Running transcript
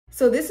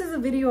So this is a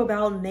video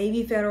about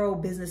Navy Federal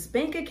business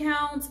bank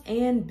accounts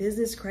and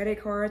business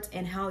credit cards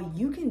and how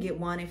you can get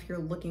one if you're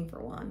looking for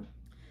one.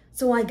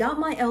 So I got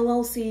my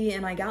LLC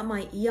and I got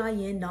my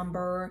EIN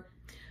number.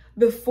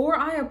 Before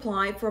I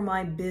applied for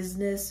my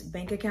business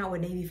bank account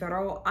with Navy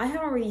Federal, I had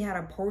already had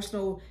a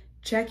personal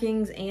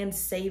checkings and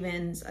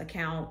savings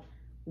account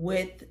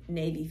with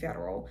Navy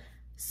Federal.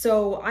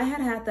 So I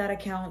had that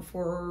account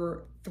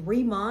for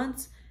 3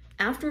 months.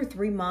 After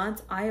 3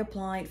 months, I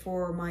applied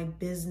for my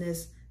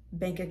business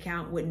bank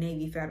account with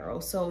Navy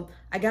Federal. So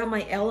I got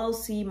my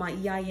LLC, my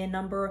EIN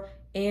number,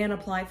 and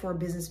applied for a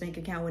business bank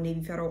account with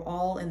Navy Federal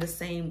all in the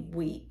same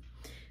week.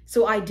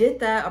 So I did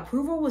that.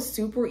 Approval was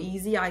super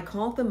easy. I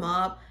called them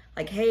up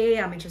like,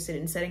 hey, I'm interested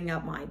in setting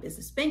up my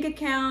business bank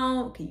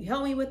account. Can you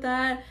help me with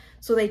that?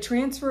 So they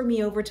transferred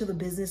me over to the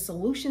business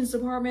solutions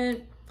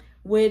department,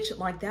 which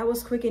that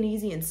was quick and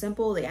easy and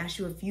simple. They asked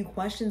you a few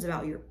questions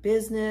about your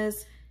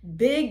business.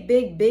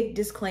 Big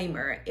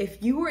disclaimer.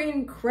 If you were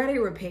in credit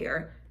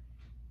repair,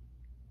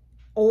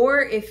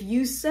 or if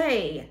you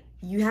say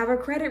you have a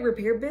credit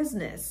repair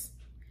business,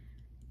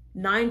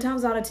 9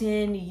 times out of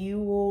 10, you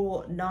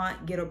will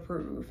not get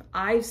approved.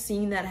 I've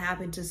seen that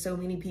happen to so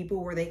many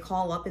people where they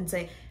call up and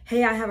say,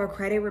 hey, I have a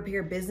credit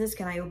repair business.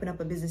 Can I open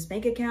up a business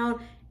bank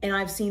account? And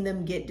I've seen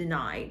them get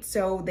denied.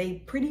 So they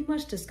pretty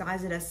much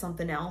disguise it as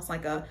something else,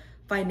 like a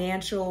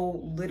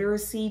financial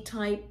literacy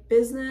type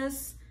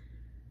business,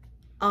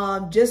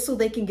 just so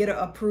they can get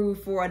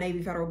approved for a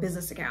Navy Federal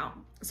business account.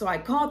 So I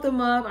called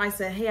them up. I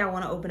said, hey, I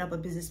want to open up a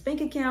business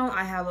bank account.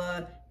 I have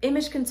a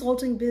image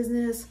consulting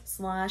business /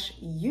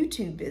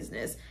 YouTube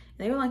business. And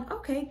they were like,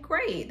 okay,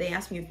 great. They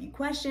asked me a few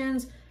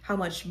questions. How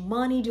much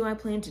money do I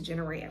plan to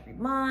generate every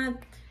month?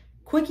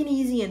 Quick and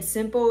easy and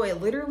simple. It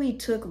literally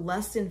took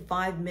less than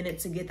 5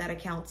 minutes to get that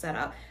account set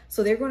up.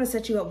 So they're going to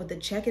set you up with a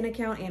checking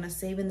account and a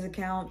savings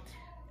account.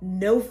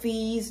 No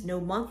fees, no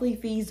monthly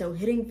fees, no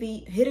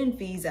hidden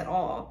fees at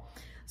all.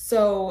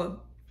 So,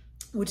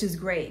 which is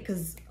great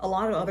because a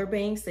lot of other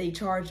banks, they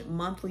charge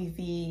monthly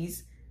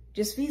fees,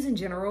 just fees in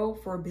general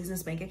for a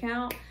business bank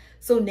account.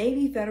 So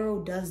Navy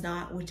Federal does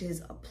not, which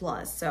is a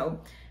plus.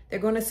 So they're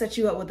going to set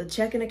you up with a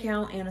checking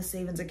account and a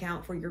savings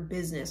account for your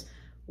business.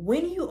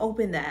 When you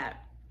open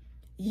that,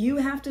 you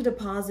have to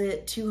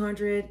deposit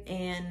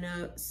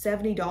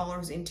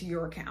 $270 into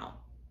your account.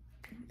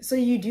 So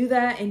you do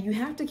that and you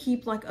have to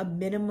keep like a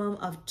minimum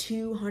of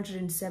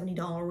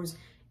 $270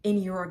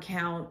 in your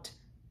account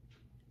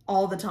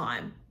all the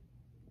time.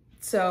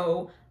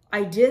 So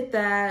I did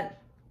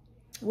that,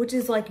 which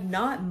is like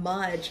not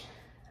much.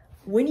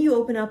 When you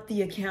open up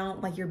the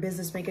account, like your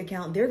business bank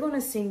account, they're going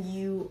to send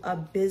you a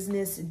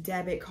business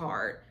debit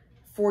card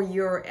for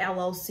your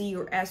LLC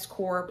or S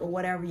Corp or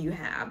whatever you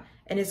have.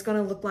 And it's going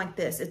to look like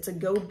this. It's a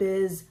Go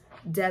Biz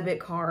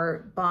debit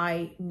card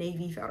by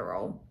Navy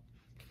Federal,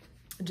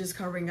 just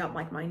covering up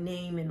like my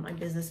name and my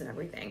business and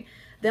everything.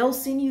 They'll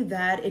send you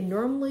that. It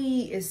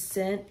normally is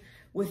sent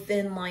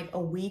within like a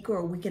week or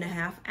a week and a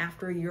half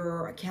after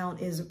your account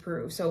is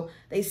approved. So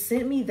they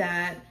sent me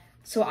that.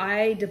 So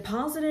I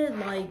deposited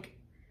like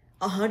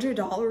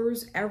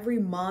 $100 every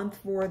month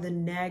for the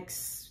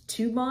next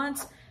 2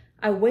 months.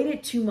 I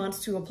waited 2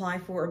 months to apply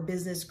for a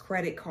business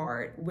credit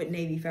card with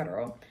Navy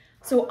Federal.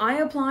 So I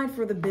applied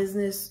for the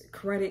business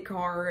credit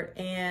card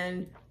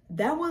and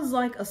that was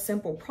like a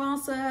simple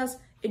process.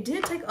 It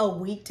did take a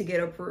week to get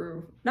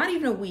approved. Not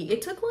even a week.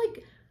 It took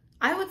like,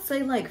 I would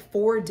say like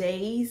 4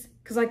 days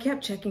because I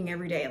kept checking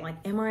every day. Like,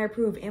 am I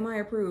approved? Am I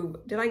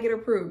approved? Did I get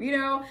approved? You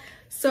know?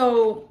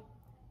 So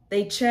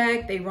they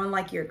check, they run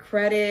like your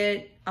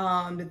credit.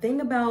 The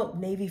thing about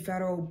Navy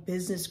Federal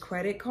business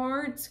credit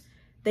cards,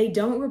 they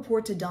don't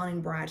report to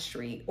Dun &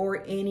 Bradstreet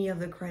or any of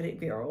the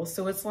credit bureaus.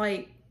 So it's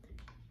like,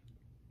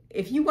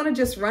 if you want to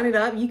just run it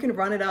up, you can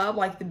run it up.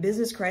 Like the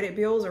business credit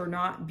bureaus are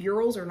not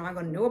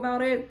going to know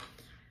about it.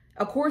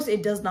 Of course,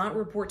 it does not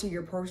report to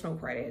your personal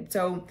credit.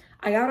 So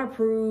I got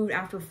approved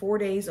after 4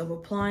 days of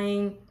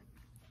applying,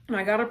 and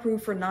I got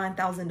approved for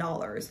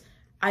 $9,000.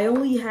 I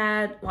only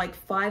had like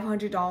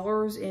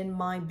 $500 in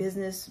my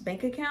business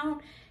bank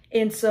account.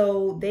 And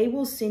so they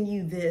will send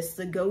you this,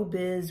 the Go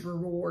Biz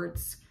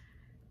Rewards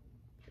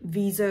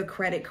Visa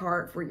credit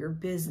card for your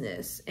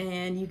business.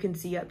 And you can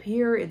see up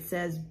here, it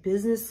says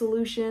Business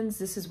Solutions.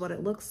 This is what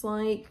it looks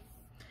like.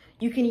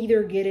 You can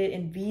either get it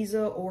in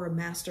Visa or a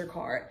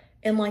MasterCard.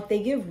 And like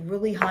they give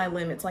really high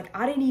limits. Like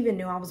I didn't even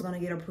know I was going to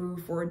get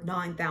approved for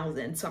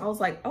 $9,000. So I was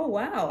like, oh,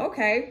 wow.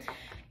 Okay.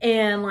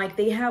 And like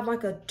they have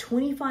like a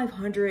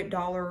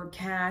 $2,500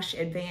 cash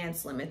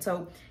advance limit.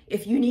 So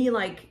if you need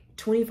like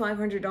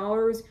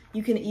 $2,500,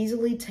 you can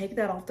easily take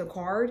that off the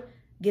card,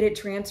 get it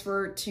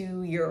transferred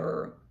to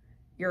your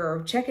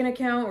checking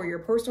account or your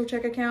personal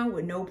check account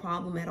with no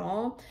problem at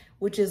all,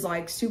 which is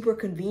like super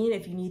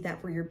convenient if you need that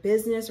for your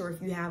business or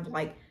if you have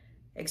like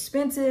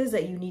expenses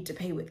that you need to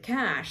pay with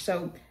cash.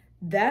 So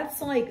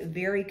that's like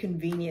very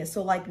convenient.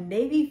 So like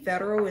Navy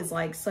Federal is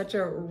like such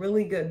a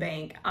really good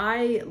bank.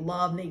 I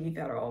love Navy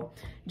Federal.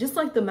 Just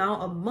like the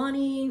amount of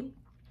money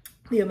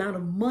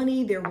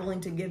they're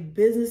willing to give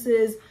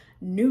businesses,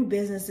 new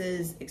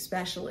businesses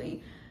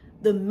especially.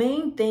 the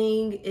main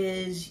thing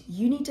is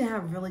you need to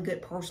have really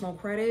good personal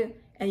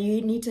credit, and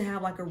you need to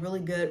have like a really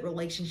good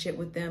relationship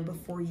with them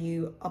before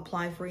you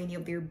apply for any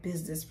of their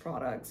business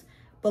products.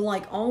 But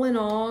like all in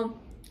all,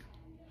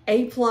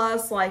 A+,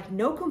 like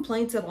no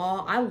complaints at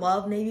all. I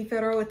love Navy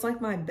Federal. It's like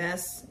my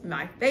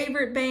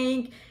favorite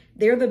bank.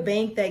 They're the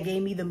bank that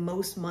gave me the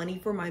most money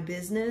for my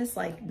business.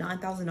 Like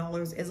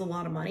 $9,000 is a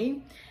lot of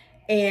money.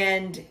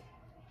 And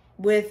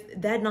with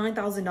that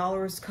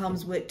 $9,000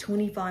 comes with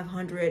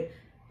 $2,500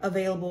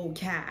 available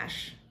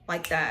cash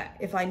like that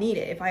if I need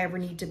it, if I ever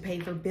need to pay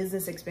for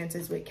business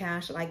expenses with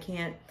cash that I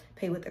can't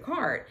pay with the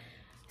card.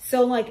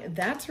 So like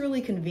that's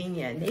really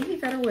convenient. Navy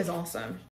Federal is awesome.